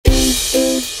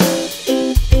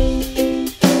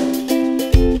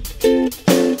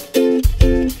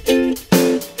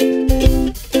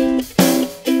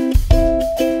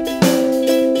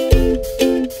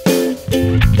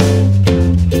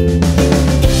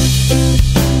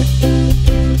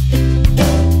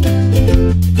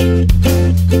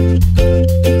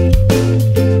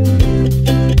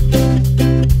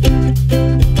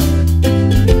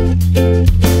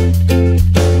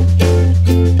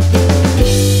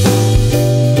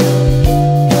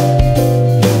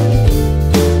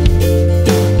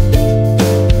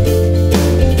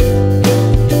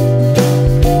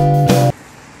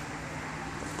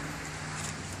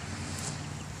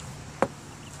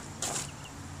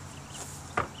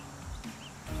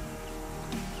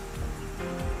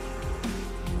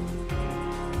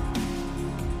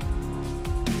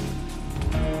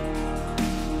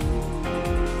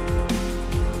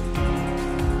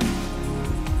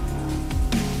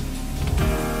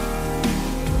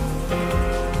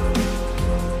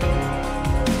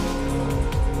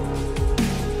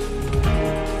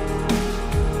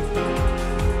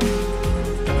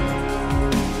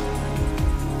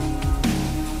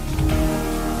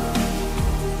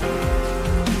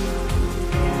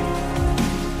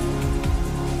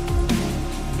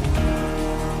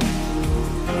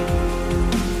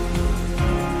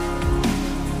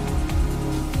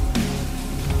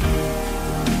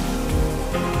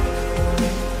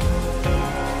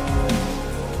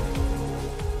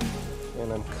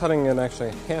cutting it actually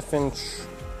a ½ inch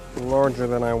larger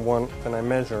than I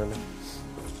measured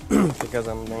because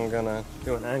I'm then gonna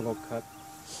do an angle cut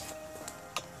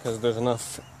because there's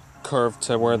enough curve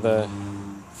to where the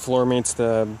floor meets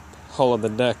the hull of the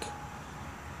deck,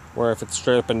 where if it's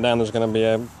straight up and down there's gonna be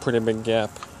a pretty big gap.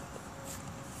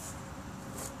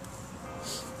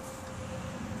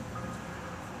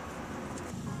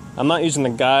 I'm not using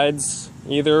the guides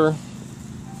either.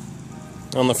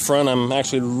 On the front I'm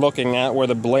actually looking at where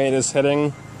the blade is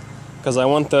hitting because I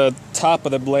want the top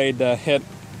of the blade to hit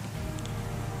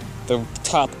the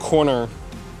top corner,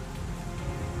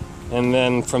 and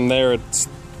then from there it's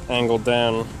angled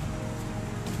down.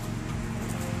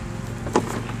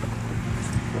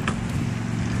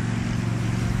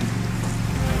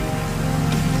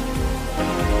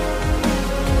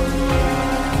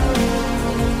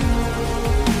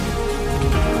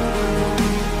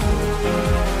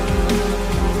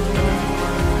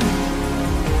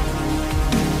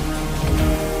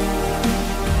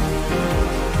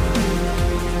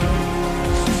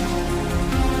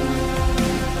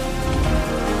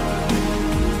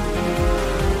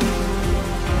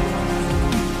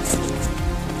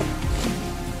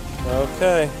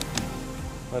 Okay,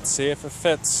 let's see if it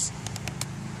fits.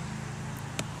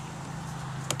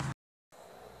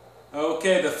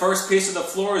 Okay, the first piece of the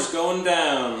floor is going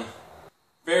down.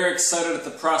 Very excited at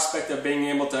the prospect of being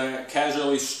able to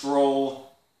casually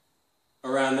stroll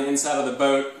around the inside of the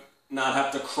boat, not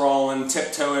have to crawl and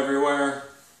tiptoe everywhere.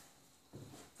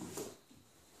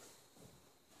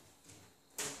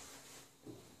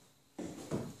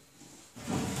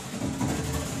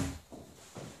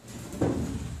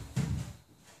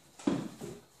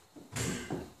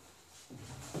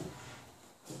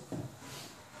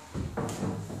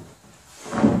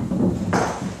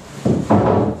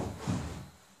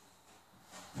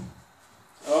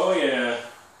 Oh yeah,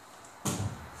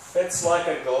 fits like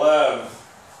a glove.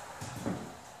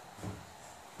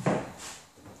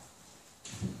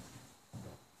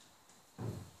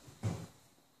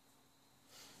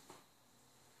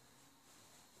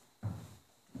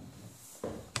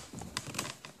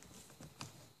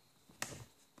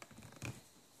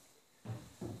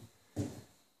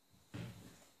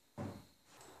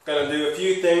 Gonna do a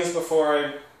few things before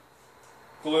I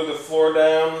glue the floor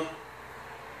down.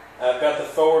 I've got the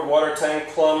forward water tank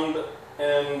plumbed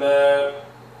and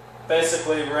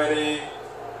basically ready.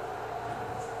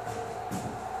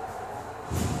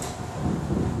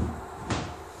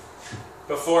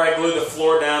 Before I glue the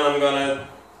floor down, I'm going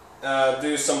to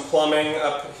do some plumbing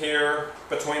up here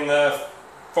between the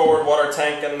forward water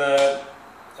tank and the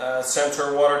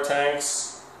center water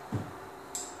tanks.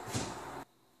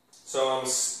 So I'm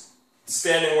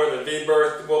standing where the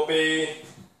V-berth will be.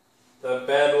 The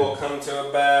bed will come to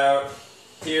about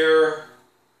here,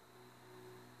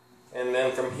 and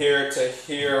then from here to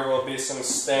here will be some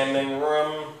standing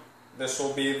room. This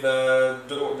will be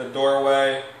the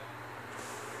doorway.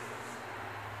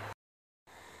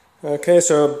 Okay,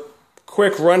 so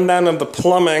quick rundown of the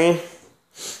plumbing.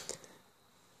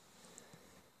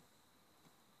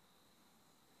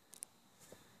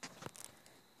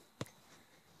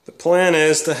 The plan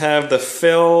is to have the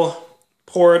fill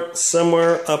port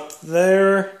somewhere up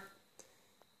there.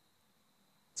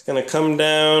 It's going to come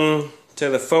down to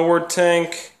the forward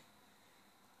tank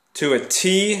to a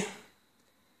T,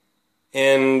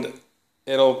 and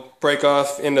it'll break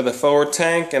off into the forward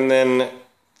tank and then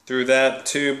through that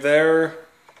tube there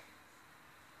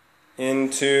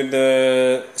into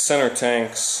the center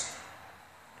tanks.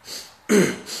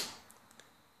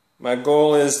 My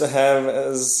goal is to have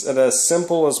it as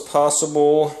simple as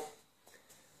possible.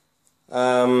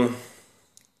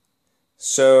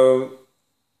 So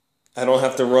I don't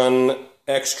have to run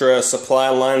extra supply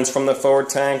lines from the forward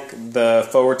tank. The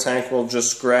forward tank will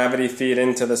just gravity feed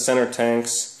into the center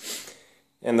tanks,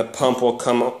 and the pump will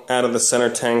come out of the center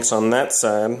tanks on that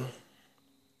side.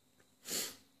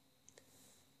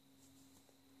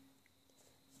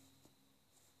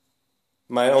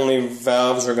 My only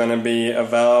valves are going to be a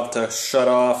valve to shut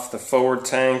off the forward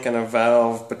tank and a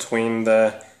valve between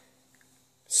the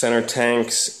center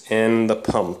tanks and the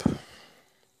pump.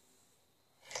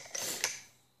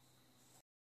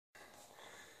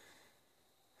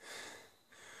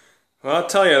 Well, I'll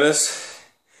tell you, this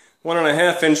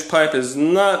 1.5 inch pipe is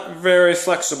not very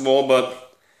flexible,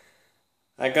 but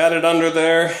I got it under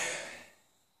there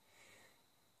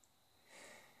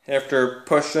after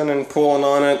pushing and pulling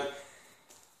on it.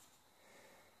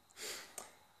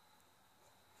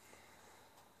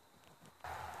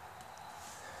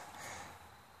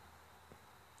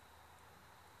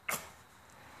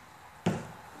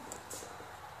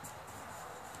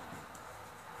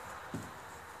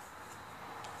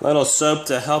 Little soap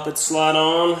to help it slide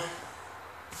on.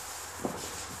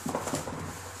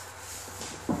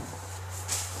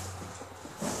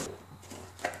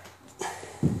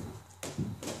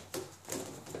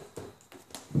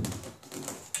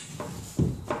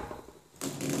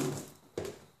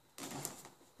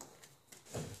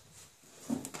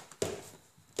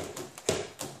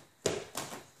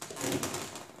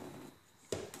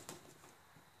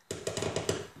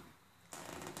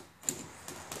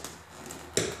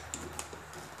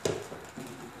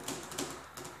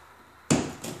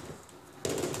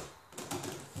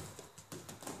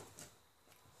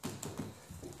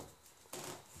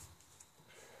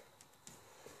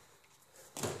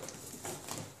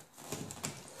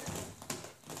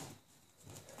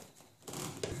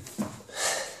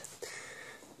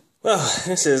 Well,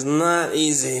 this is not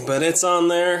easy, but it's on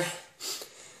there.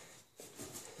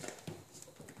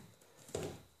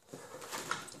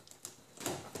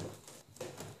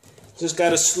 Just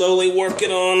gotta slowly work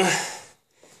it on.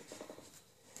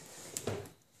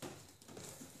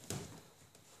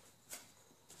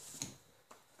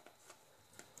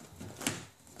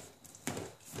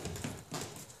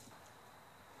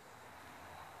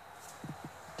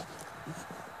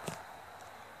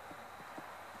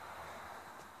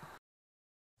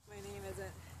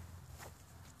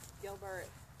 Gilbert,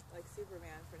 like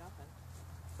Superman, for nothing.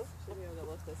 Should be able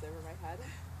to lift this over my head.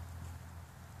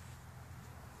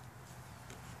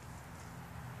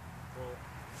 Well,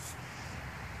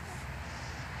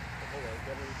 hold on,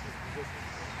 get into position.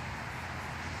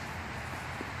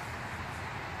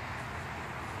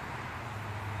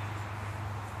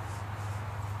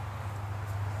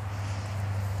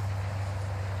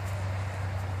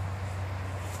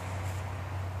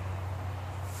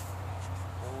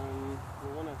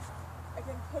 I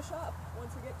can push up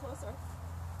once we get closer.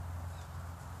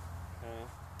 Okay,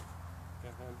 go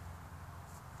ahead.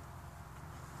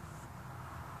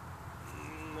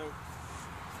 No. Do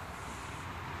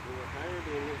you higher or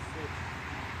do you need switch?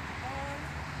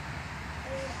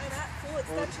 I'm at full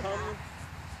extension now.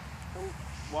 Come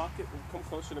walk it and come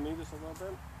closer to me just a little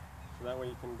bit. So that way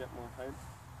you can get more height.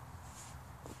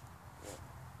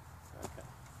 Yeah. Okay.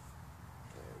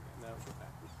 There we go. Now go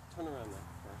back. Turn around there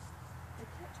first. I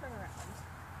can't turn around.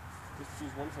 Just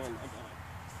use one hand. I got it.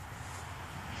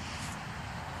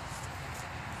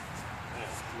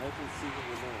 Yeah. Now I can see what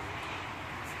we're doing.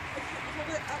 I can't hold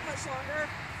it up much longer.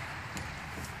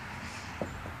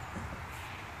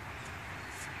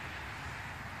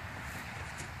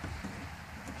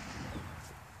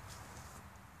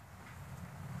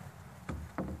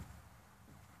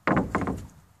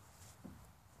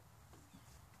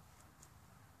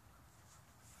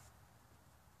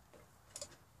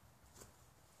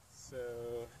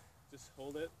 So just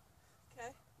hold it.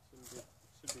 Okay.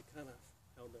 Should be kind of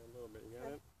held there a little bit. You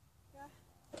got it? Yeah.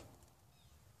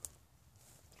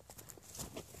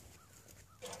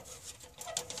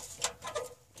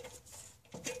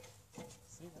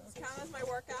 See, does this count as my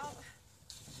workout?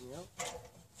 Yep.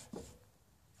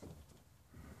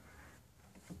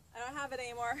 I don't have it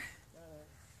anymore. Got it.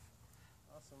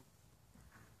 Awesome.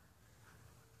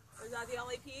 Is that the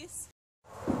only piece?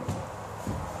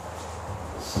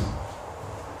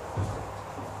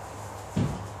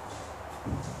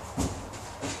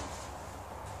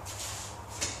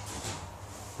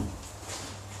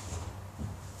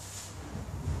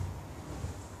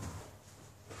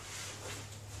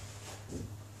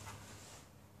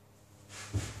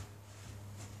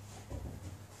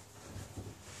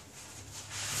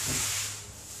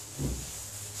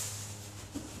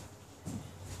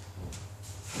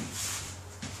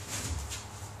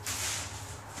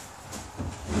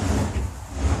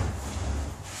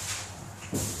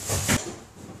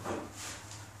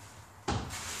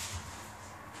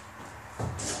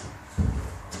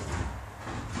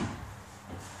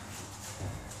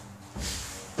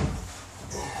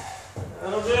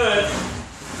 That'll do it.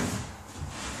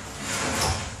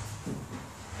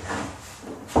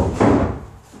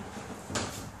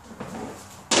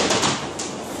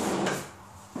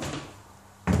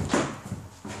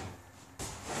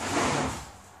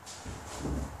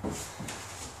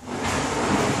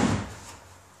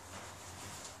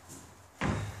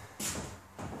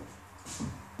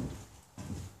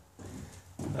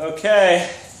 Okay,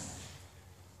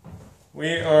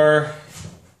 we are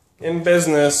in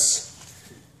business.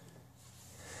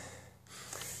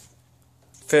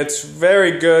 Fits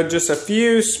very good, just a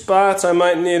few spots I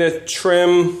might need a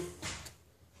trim.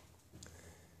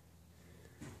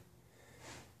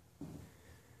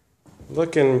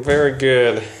 Looking very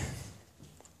good.